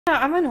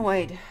I'm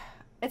annoyed.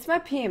 It's my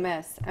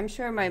PMS. I'm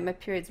sure my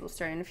periods will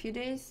start in a few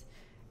days.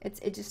 It's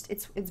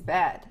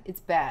bad. It's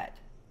bad,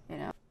 you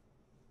know.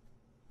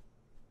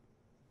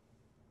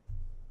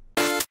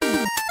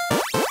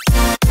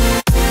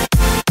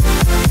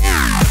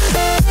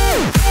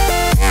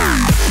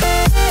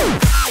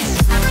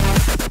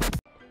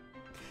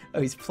 Oh,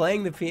 he's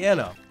playing the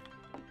piano.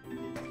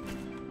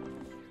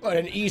 What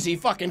an easy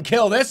fucking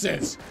kill this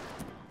is!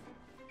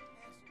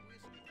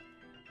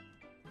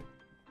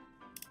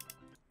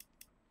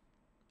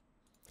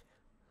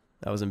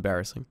 That was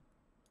embarrassing.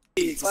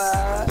 This is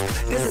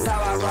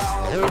how I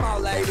roll. Come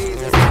on,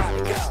 ladies, it's time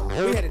to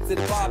go. We headed to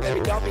the bar,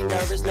 baby. Don't be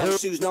nervous. No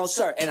shoes, no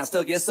shirt, and I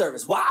still get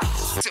service. Wow.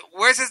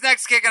 Where's his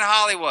next gig in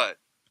Hollywood?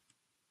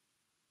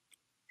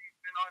 He's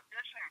been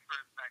auditioning for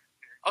his next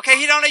gig.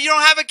 Okay, you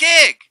don't have a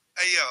gig.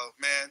 Hey, yo,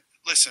 man.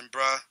 Listen,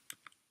 bruh.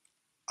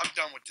 I'm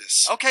done with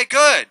this. Okay,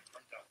 good.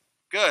 I'm done.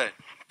 Good.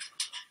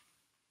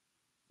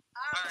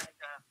 All right,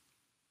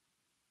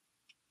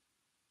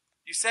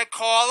 You said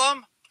call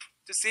him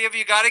to see if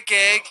you got a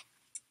gig.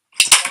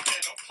 Oh, man,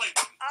 don't play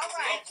with me. All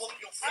right. I'll whoop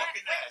your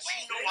fucking ass.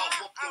 You know I'll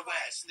whoop your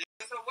ass,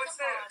 nigga. So what's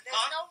Come on, this?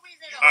 there's no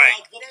reason to All right.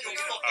 I'll whoop There's your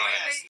no fucking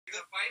reason. ass, You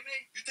nigga. gonna fight me?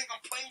 You think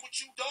I'm playing with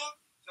you, dog?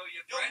 So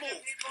you're Yo,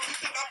 threatening move. people? You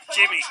think I'm playing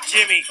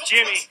Jimmy.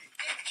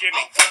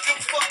 I'll whoop your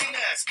fucking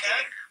ass,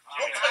 man.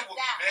 Don't play with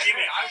me, man.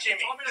 Jimmy,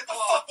 You told me to Get the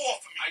call fuck him.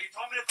 off of me. You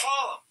told me to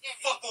call him.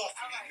 Fuck off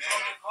of me, All right, man. You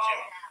told me to call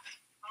him.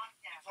 Calm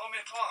You down. told me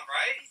to call him,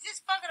 right? He's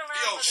just fucking around.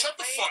 Yo, for shut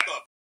the the fuck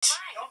up.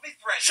 Right. Don't be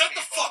threatening Shut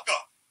the people. fuck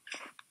up.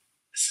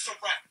 This is a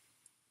wrap.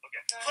 Okay.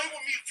 Play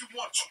with me if you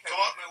want to, Okay,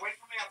 dog. wait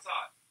for me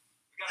outside.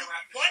 We gotta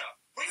wrap this What? up.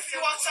 Wait for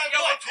you outside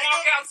Yo, what, we'll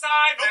talk nigga?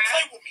 outside, Don't man.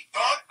 play with me,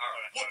 dog. All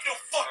right. Whoop your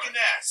fucking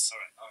ass.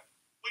 All right.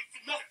 Wait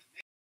for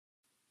nothing.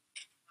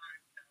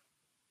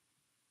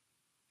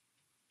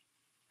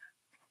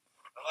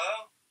 Hello?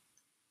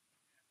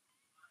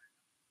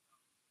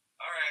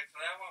 All right, so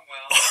that went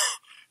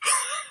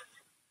well.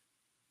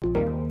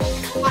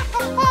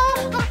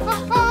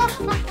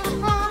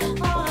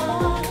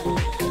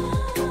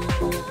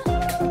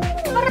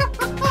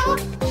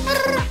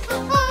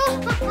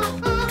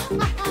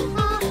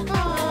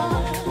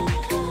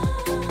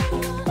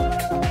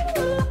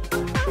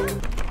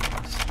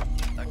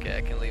 Okay,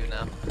 I can leave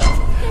now.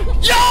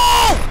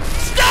 Yo!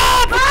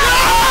 Stop! No!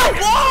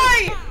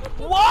 Why?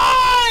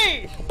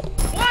 Why?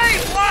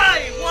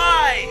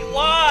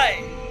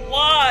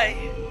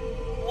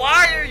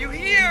 Why are you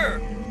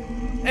here?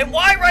 And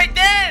why right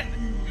then?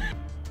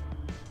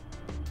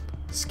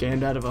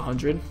 Scanned out of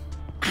 100?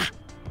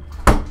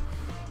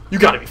 You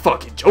gotta be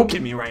fucking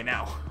joking me right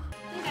now.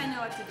 I think I know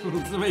what to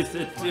do. Somebody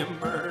said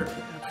timber.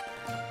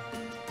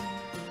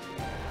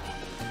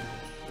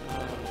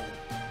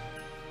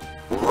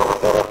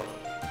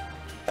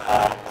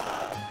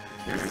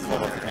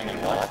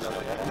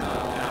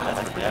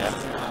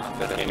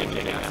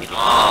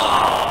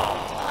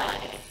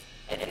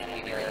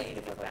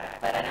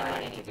 But I know what I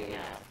need to do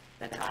now.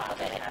 The top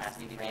of it has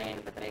to be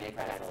framed with the big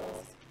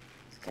pretzels.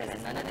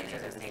 Because none of these are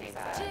the same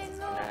size.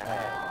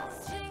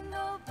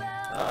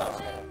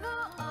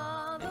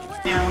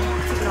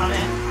 Put it on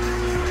it.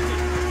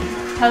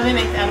 How do they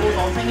make the edible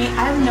ball thingy?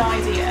 I have no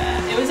idea.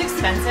 It was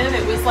expensive.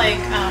 It was like,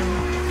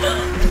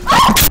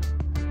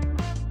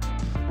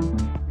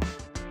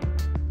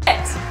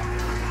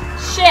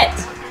 Shit!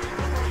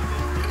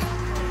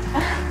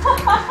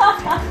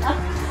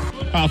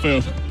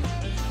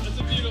 That's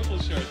a beautiful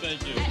shirt,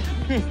 thank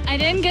you. I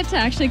didn't get to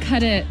actually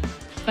cut it,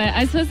 but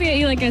I was supposed to get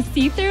you like a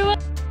see-through one.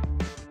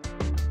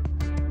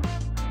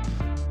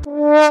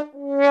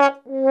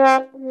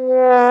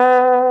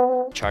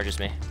 Charges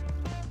me.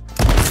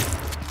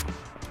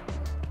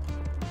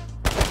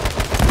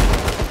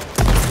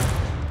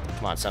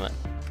 Come on, Summit.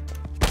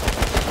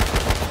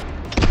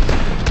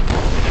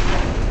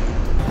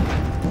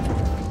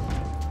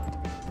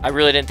 I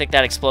really didn't think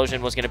that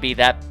explosion was gonna be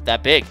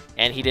that big,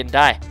 and he didn't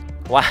die.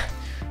 Wow,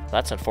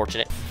 that's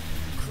unfortunate.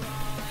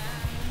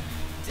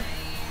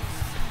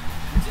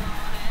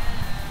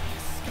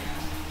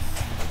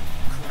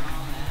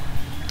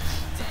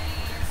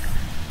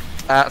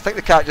 I think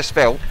the cat just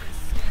fell.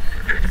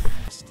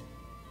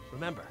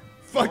 Remember.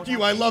 Fuck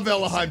you, I love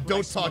Elohim,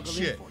 don't talk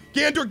shit.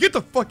 Gandor, get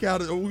the fuck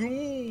out of there.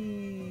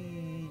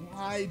 Ooh,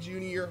 hi,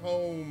 Junie, you're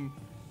home.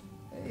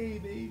 Hey,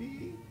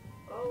 baby.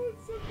 Oh,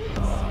 it's so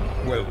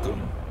good.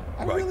 Welcome.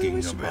 I really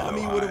wish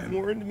Mommy would have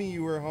warned me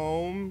you were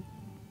home.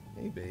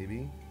 Hey,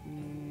 baby.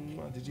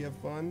 Did you have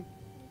fun?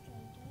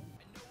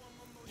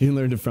 He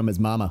learned it from his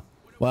mama.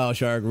 Wow,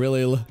 Shark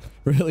really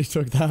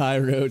took the high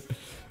road.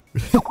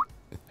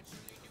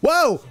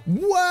 Whoa!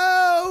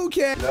 Whoa!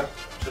 Okay.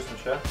 Just some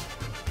shit.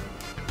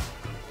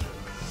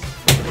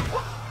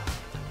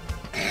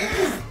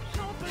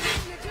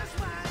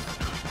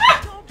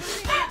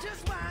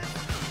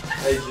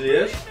 Ej,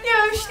 żyjesz?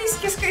 Ja mam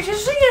śliskie skrycie,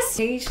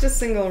 żyję. Each a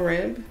single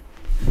rib.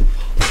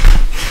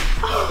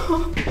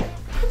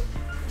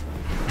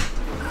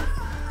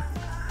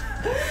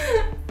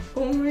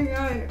 Oh my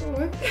god,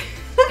 what?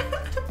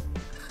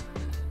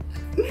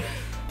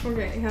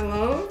 Okay,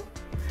 hello?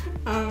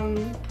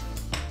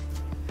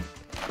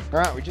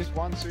 Alright, we just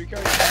won, Suko.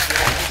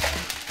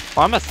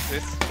 I'm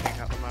assisting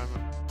at the moment.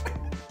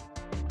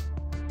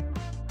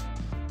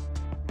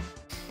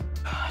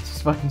 I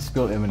just fucking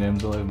spilled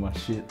M&M's all over my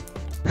shit.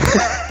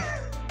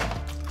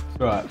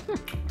 Right.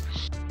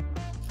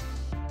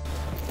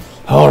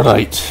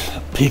 Alright,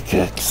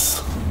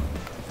 pickaxe.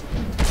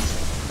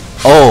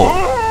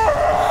 Oh!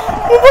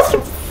 What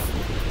the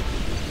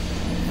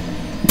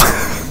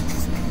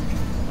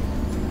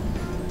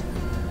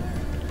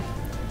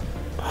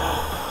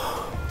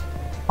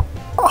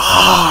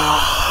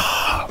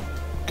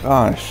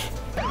Gosh.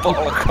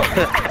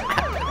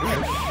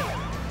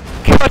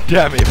 God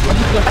damn it.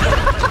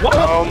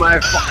 Oh my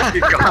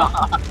fucking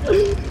god.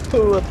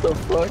 What the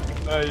fuck?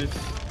 Nice.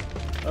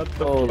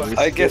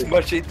 I guess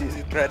machine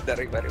isn't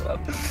rendering very well.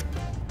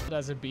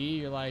 As a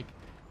B, you're like,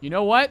 you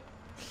know what?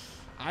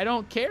 I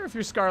don't care if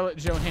you're Scarlett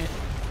Johansson.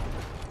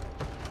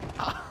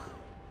 How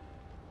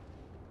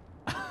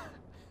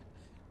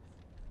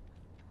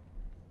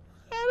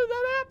did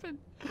that happen?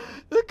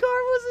 The car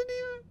wasn't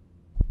even...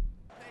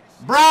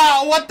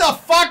 Bro, what the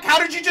fuck? How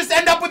did you just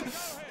end up with...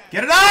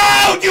 Get it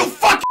out, you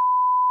fuck...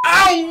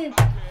 Ow!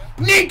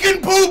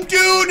 Ninkin-poop,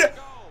 dude!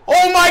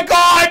 Oh my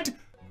god!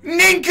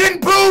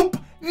 Ninkin-poop!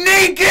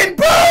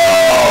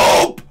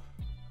 Ninkin-poop!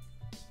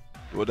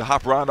 With the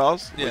hop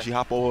roundhouse? Yeah. Where she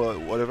hop over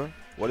whatever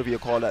you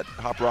call that,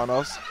 hop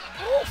roundhouse.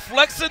 Oh,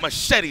 flexing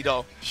machete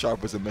though.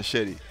 Sharp as a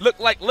machete. Look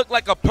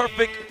like a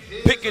perfect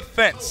picket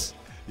fence.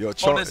 Yo,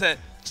 Chung, on his head.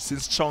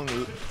 Since Chung,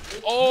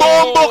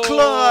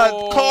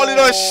 Bomboclad, call it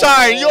a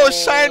shine, your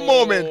shine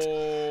moment,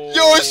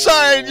 your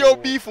shine, your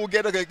beef will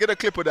get a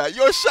clip of that,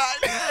 your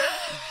shine.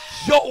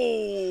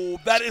 Yo,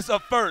 that is a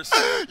first.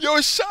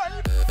 Your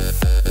shine.